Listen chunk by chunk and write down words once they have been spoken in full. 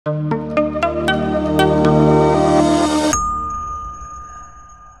It's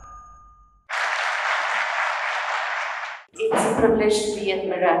a privilege to be at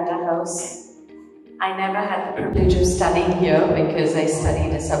Miranda House. I never had the privilege of studying here because I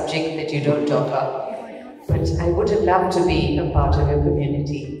studied a subject that you don't offer. But I would have loved to be a part of your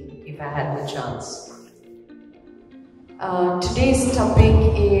community if I had the chance. Today's topic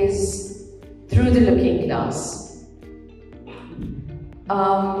is Through the Looking Glass.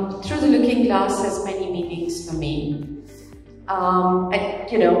 Through the Looking Glass has many meanings for me. I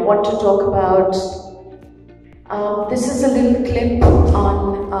want to talk about this is a little clip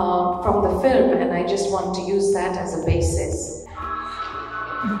on from the film, and I just want to use that as a basis.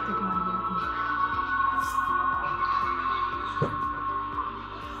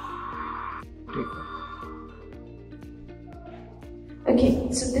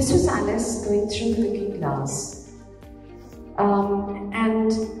 Okay, so this was Alice going through the looking glass.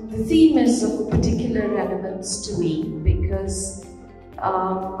 And the theme is of particular relevance to me because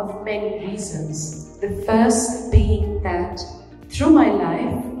of many reasons. The first being that through my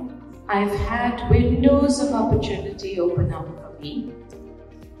life, I've had windows of opportunity open up for me.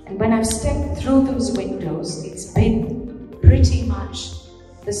 And when I've stepped through those windows, it's been pretty much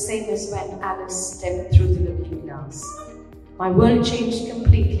the same as when Alice stepped through the looking glass. My world changed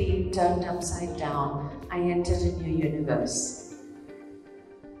completely, turned upside down. I entered a new universe.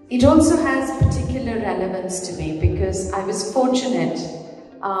 It also has particular relevance to me because I was fortunate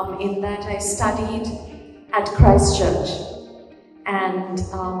in that I studied at Christ Church, and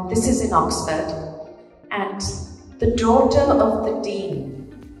this is in Oxford, and the daughter of the Dean,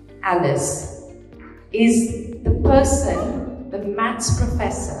 Alice, is the person the maths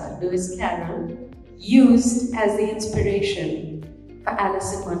professor, Lewis Carroll, used as the inspiration for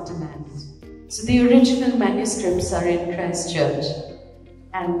Alice in Wonderland. So the original manuscripts are in Christ Church,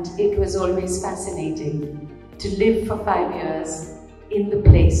 and it was always fascinating to live for 5 years in the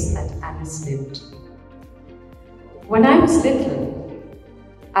place that Alice lived. When I was little,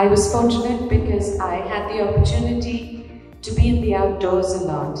 I was fortunate because I had the opportunity to be in the outdoors a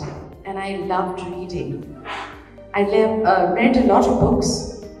lot, and I loved reading. I read a lot of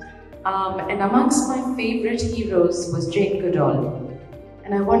books, and amongst my favorite heroes was Jane Goodall.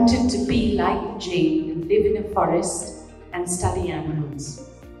 And I wanted to be like Jane and live in a forest and study animals.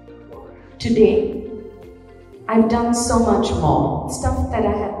 Today, I've done so much more, stuff that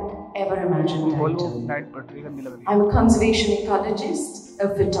I had ever imagined I'd do. I'm a conservation ecologist, a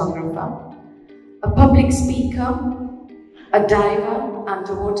photographer, a public speaker, a diver,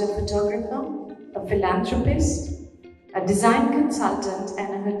 underwater photographer, a philanthropist, a design consultant,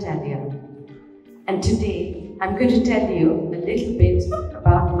 and a hotelier. And today, I'm going to tell you a little bit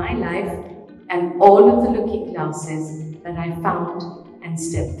about my life and all of the looking glasses that I found and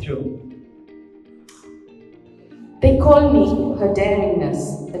stepped through. They call me Her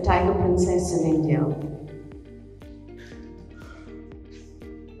Daringness, the Tiger Princess of India.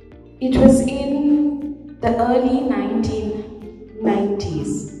 It was in the early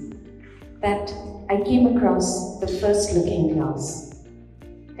 1990s that I came across the first looking glass.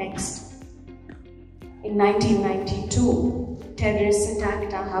 Next. In 1992, terrorists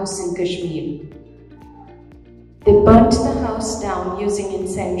attacked our house in Kashmir. They burnt the house down using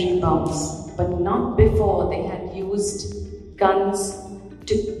incendiary bombs, but not before they had used guns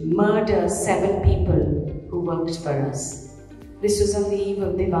to murder 7 people who worked for us. This was on the eve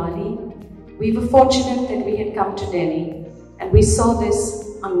of Diwali. We were fortunate that we had come to Delhi, and we saw this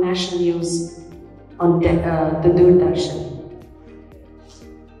on national news on the Doordarshan.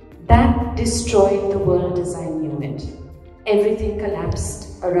 That destroyed the world as I knew it. Everything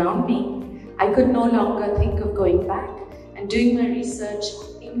collapsed around me. I could no longer think of going back and doing my research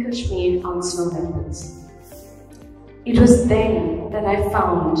in Kashmir on snow leopards. It was then that I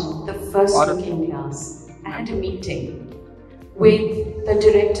found the first looking glass. I had a meeting with the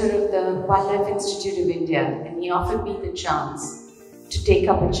director of the Wildlife Institute of India, and he offered me the chance to take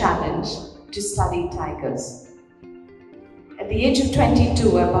up a challenge to study tigers. At the age of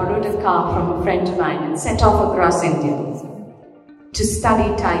 22, I borrowed a car from a friend of mine and set off across India to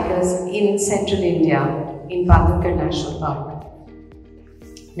study tigers in central India in Bandhavgarh National Park.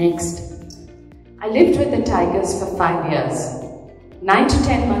 Next, I lived with the tigers for 5 years, 9 to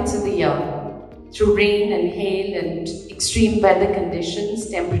 10 months of the year. Through rain and hail and extreme weather conditions,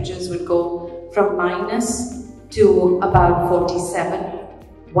 temperatures would go from minus to about 47,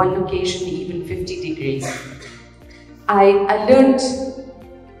 one location even 50 degrees. I learned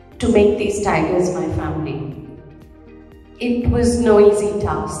to make these tigers my family. It was no easy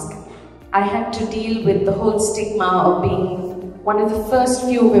task. I had to deal with the whole stigma of being one of the first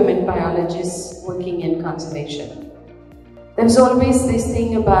few women biologists working in conservation. There was always this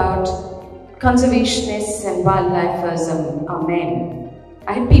thing about conservationists and wildlifers are men.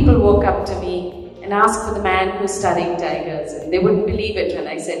 I had people walk up to me and ask for the man who's studying tigers, and they wouldn't believe it when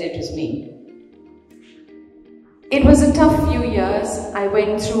I said it was me. It was a tough few years. I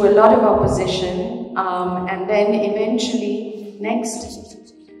went through a lot of opposition, and then eventually,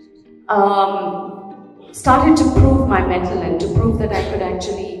 started to prove my mettle and to prove that I could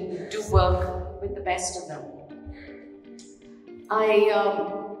actually do work with the best of them. I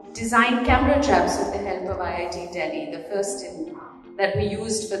designed camera traps with the help of IIT Delhi, the first that we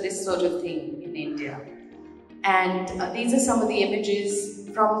used for this sort of thing in India. And these are some of the images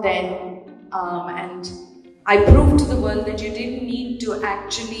from then, and I proved to the world that you didn't need to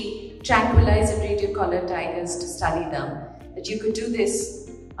actually tranquilize and radiocollar tigers to study them, that you could do this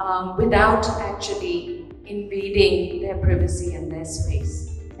without actually invading their privacy and their space.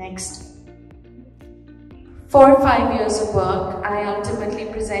 Next. 4 or 5 years of work, I ultimately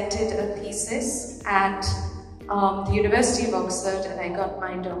presented a thesis at the University of Oxford, and I got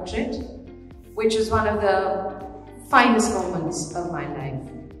my doctorate, which was one of the finest moments of my life.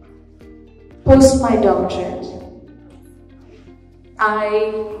 Post my doctorate,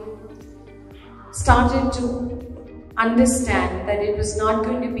 I started to understand that it was not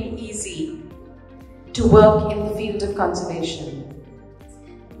going to be easy to work in the field of conservation.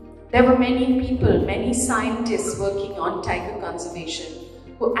 There were many people, many scientists working on tiger conservation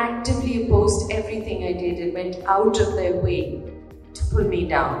who actively opposed everything I did and went out of their way to pull me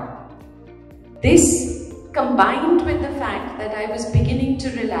down. This, combined with the fact that I was beginning to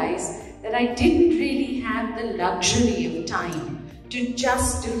realize that I didn't really have the luxury of time to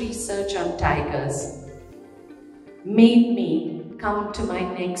just do research on tigers, made me come to my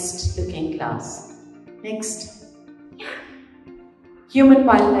next looking glass. Next.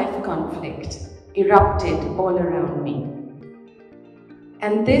 Human-wildlife conflict erupted all around me.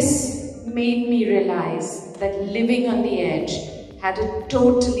 And this made me realize that living on the edge had a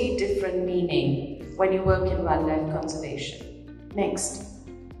totally different meaning when you work in wildlife conservation. Next.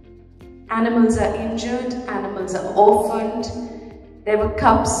 Animals are injured, animals are orphaned. There were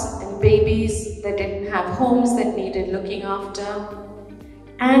cubs and babies that didn't have homes that needed looking after.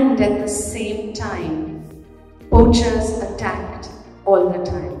 And at the same time, poachers attacked all the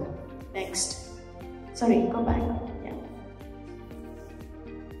time. Next. Sorry, go back. Yeah.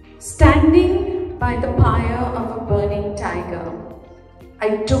 Standing by the pyre of a burning tiger,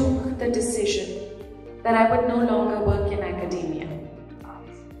 I took the decision that I would no longer work in academia.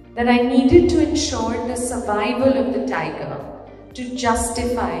 That I needed to ensure the survival of the tiger to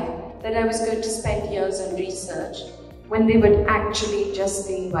justify that I was going to spend years on research when they would actually just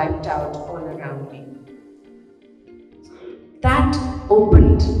be wiped out all around me. That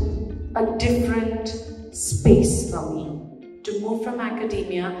opened a different space for me to move from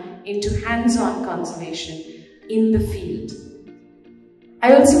academia into hands-on conservation in the field.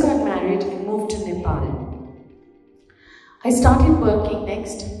 I also got married and moved to Nepal. I started working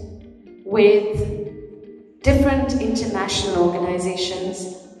next with different international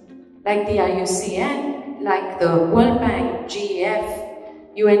organizations like the IUCN, like the World Bank,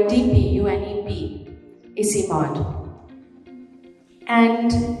 GEF, UNDP, UNEP, ICIMOD,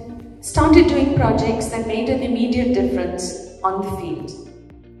 and started doing projects that made an immediate difference on the field.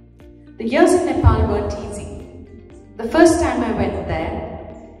 The years in Nepal weren't easy. The first time I went there,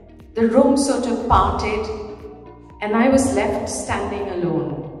 the room sort of parted and I was left standing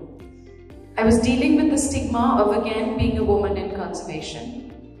alone. I was dealing with the stigma of again being a woman in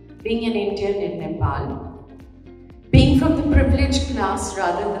conservation, being an Indian in Nepal, being from the privileged class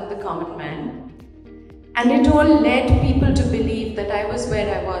rather than the common man. And it all led people to believe that I was where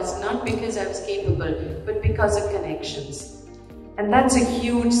I was, not because I was capable, but because of connections. And that's a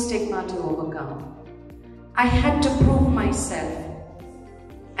huge stigma to overcome. I had to prove myself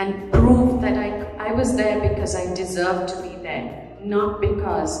and prove that I was there because I deserved to be there, not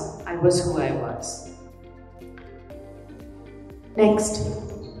because I was who I was. Next.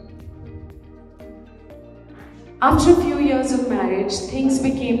 After a few years of marriage, things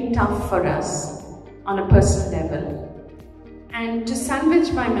became tough for us on a personal level. And to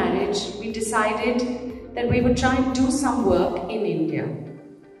sandwich my marriage, we decided that we would try and do some work in India.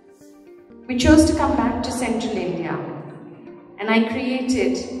 We chose to come back to Central India, and I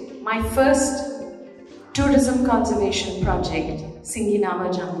created my first tourism conservation project,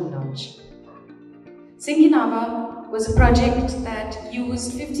 Singinava Jungle Lodge. Singinava was a project that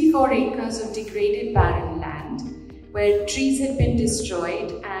used 54 acres of degraded barren land where trees had been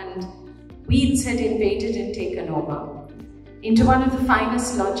destroyed and weeds had invaded and taken over. into one of the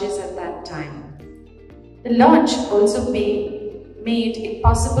finest lodges at that time. The lodge also made it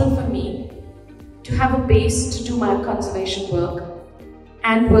possible for me to have a base to do my conservation work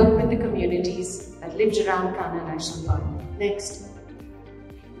and work with the communities that lived around Kanha National Park. Next.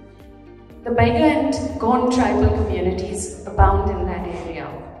 The Bega and Gond tribal communities abound in that area.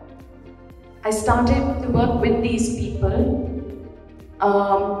 I started to work with these people,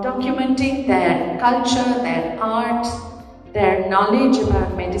 documenting their culture, their art, their knowledge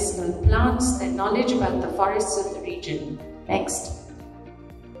about medicinal plants, their knowledge about the forests of the region. Next.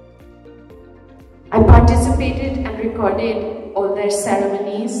 I participated and recorded all their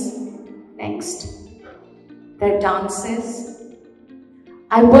ceremonies. Next. Their dances.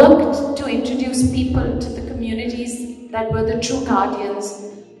 I worked to introduce people to the communities that were the true guardians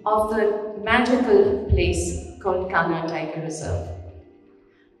of the magical place called Kanha Tiger Reserve.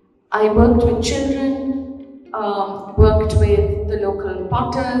 I worked with children, worked with the local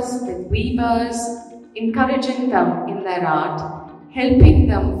potters, with weavers, encouraging them in their art, helping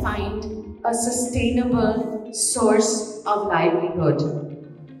them find a sustainable source of livelihood,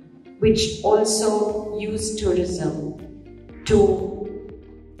 which also used tourism to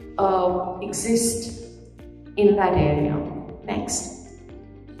exist in that area. Next.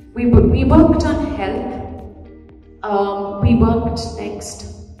 We worked on health.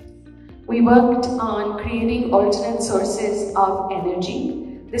 We worked on creating alternate sources of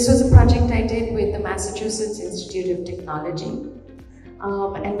energy. This was a project I did with the Massachusetts Institute of Technology.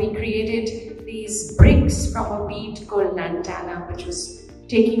 And we created these bricks from a weed called lantana, which was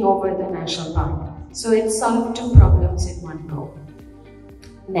taking over the national park. So it solved two problems in one go.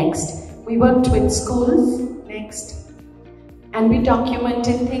 Next, we worked with schools. Next, and we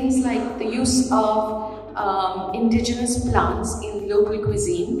documented things like the use of indigenous plants in local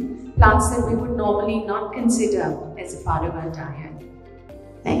cuisine, plants that we would normally not consider as a part of our diet.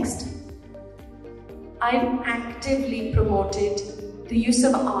 Next, I actively promoted the use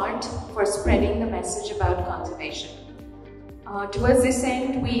of art for spreading the message about conservation. Towards this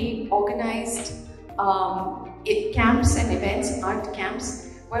end, we organized camps and events, art camps,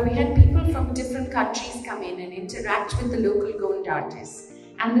 where we had people from different countries come in and interact with the local gold artists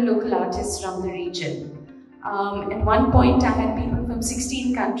and the local artists from the region. At one point, I had people from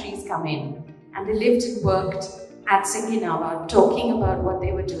 16 countries come in, and they lived and worked at Singinawa, talking about what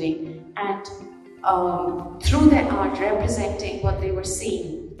they were doing and through their art representing what they were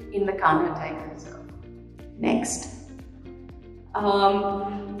seeing in the Kanha Tiger Reserve. Next.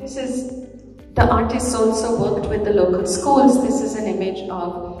 The artists also worked with the local schools. This is an image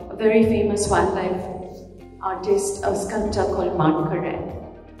of a very famous wildlife artist, a sculptor called Mankared.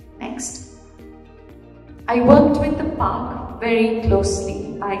 Next. I worked with the park very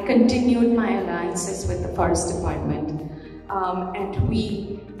closely. I continued my alliances with the Forest Department and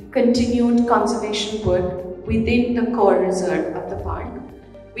we continued conservation work within the core reserve of the park.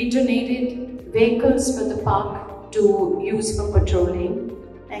 We donated vehicles for the park to use for patrolling.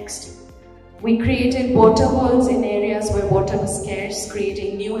 Next. We created water holes in areas where water was scarce,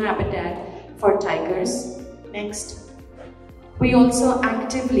 creating new habitat for tigers. Next. We also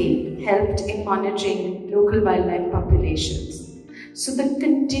actively helped in monitoring local wildlife populations. So the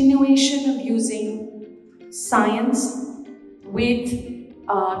continuation of using science with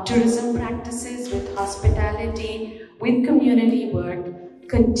tourism practices, with hospitality, with community work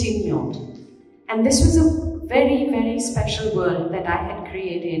continued. And this was a very, very special world that I had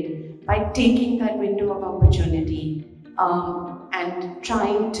created by taking that window of opportunity and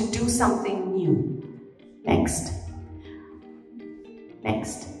trying to do something new. Next.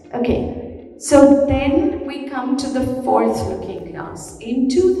 Next. Okay. So then we come to the fourth looking glass. In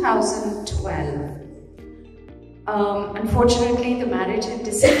 2012, unfortunately the marriage had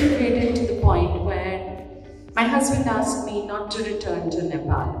disintegrated to the point where my husband asked me not to return to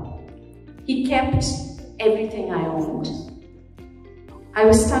Nepal. He kept everything I owned. I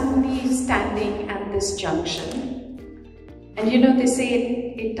was suddenly standing at this junction, and you know, they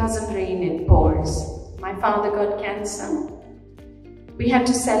say it doesn't rain, it pours. My father got cancer. We had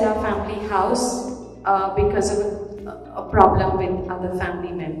to sell our family house because of a problem with other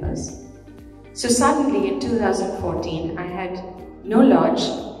family members. So suddenly in 2014, I had no lodge,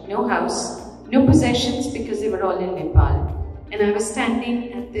 no house, no possessions because they were all in Nepal. And I was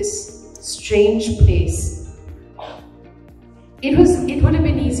standing at this strange place. It would have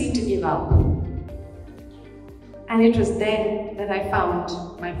been easy to give up. And it was then that I found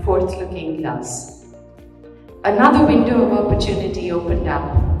my fourth looking glass. Another window of opportunity opened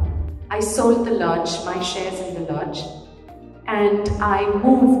up. I sold the lodge, my shares in the lodge, and I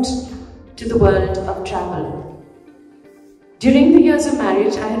moved to the world of travel. During the years of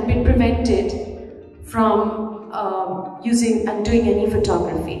marriage, I had been prevented from using and doing any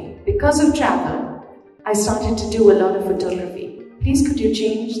photography. Because of travel, I started to do a lot of photography. Please could you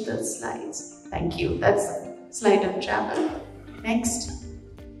change the slides? Thank you. That's a slide of travel. Next.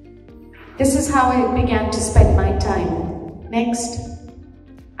 This is how I began to spend my time. Next.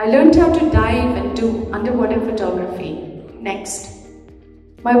 I learned how to dive and do underwater photography. Next.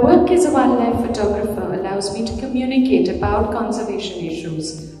 My work as a wildlife photographer allows me to communicate about conservation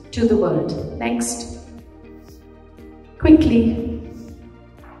issues to the world. Next. Quickly,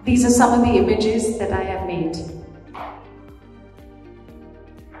 these are some of the images that I have made.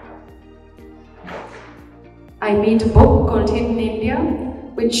 I made a book called Hidden India,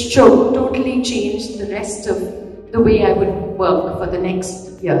 which totally changed the rest of the way I would work for the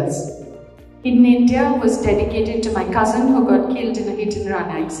next years. Hidden India was dedicated to my cousin who got killed in a hit-and-run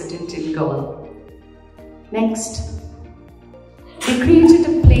accident in Goa. Next. We created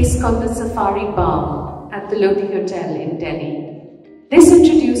a place called the Safari Bar at the Lodi Hotel in Delhi. This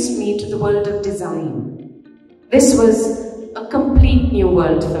introduced me to the world of design. This was a complete new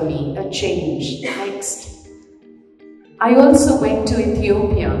world for me, a change. Next. I also went to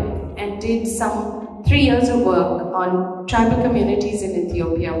Ethiopia and did some 3 years of work on tribal communities in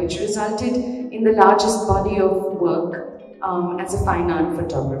Ethiopia, which resulted in the largest body of work as a fine art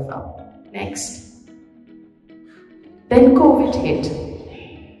photographer. Next. Then COVID hit,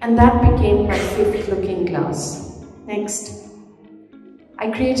 and that became my 5th looking glass. Next.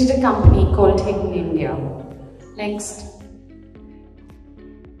 I created a company called Hidden India. Next.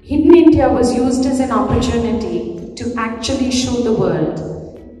 Hidden India was used as an opportunity to actually show the world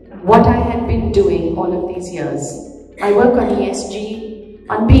what I had been doing all of these years. I work on ESG,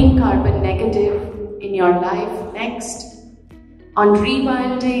 on being carbon negative in your life. Next. On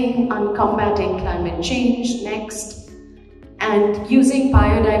rewilding, on combating climate change. Next. And using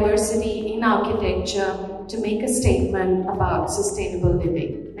biodiversity in architecture to make a statement about sustainable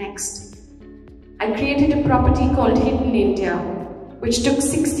living. Next. I created a property called Hidden India, which took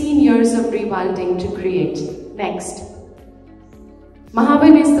 16 years of rewilding to create. Next.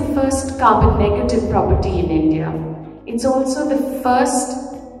 Mahavan is the first carbon negative property in India. It's also the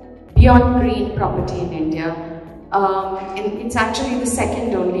first beyond green property in India. It's actually the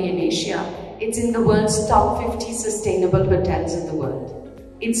second only in Asia. It's in the world's top 50 sustainable hotels in the world.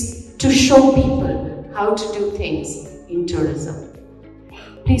 It's to show people how to do things in tourism.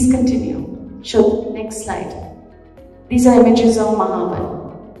 Please continue. Show next slide. These are images of Mahavan.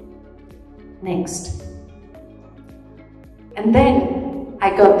 Next. And then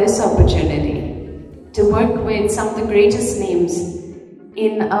I got this opportunity to work with some of the greatest names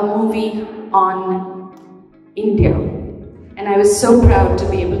in a movie on India. And I was so proud to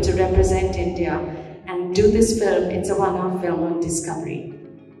be able to represent India and do this film. It's a one-hour film on discovery.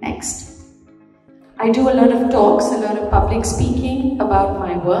 Next. I do a lot of talks, a lot of public speaking about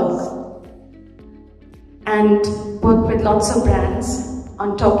my work, and work with lots of brands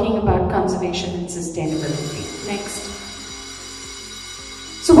on talking about conservation and sustainability. Next.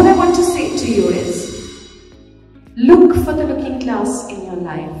 So what I want to say to you is, look for the looking glass in your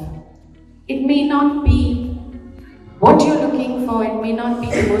life. It may not be what you're looking for, it may not be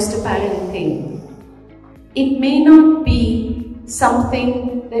the most apparent thing. It may not be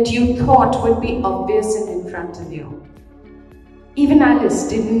something that you thought would be obvious and in front of you. Even Alice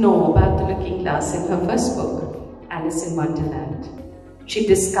didn't know about the looking glass in her first book, Alice in Wonderland. She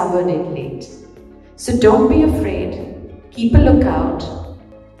discovered it late. So don't be afraid, keep a lookout,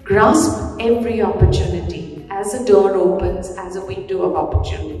 grasp every opportunity. As a door opens, as a window of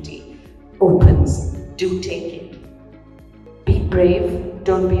opportunity opens, do take it. Be brave,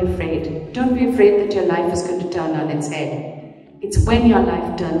 don't be afraid. Don't be afraid that your life is going to turn on its head. It's when your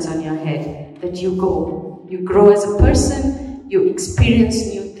life turns on your head that you go. You grow as a person, you experience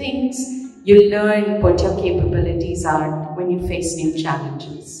new things, you learn what your capabilities are when you face new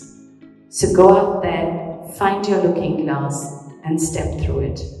challenges. So go out there, find your looking glass and step through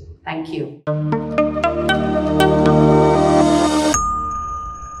it. Thank you.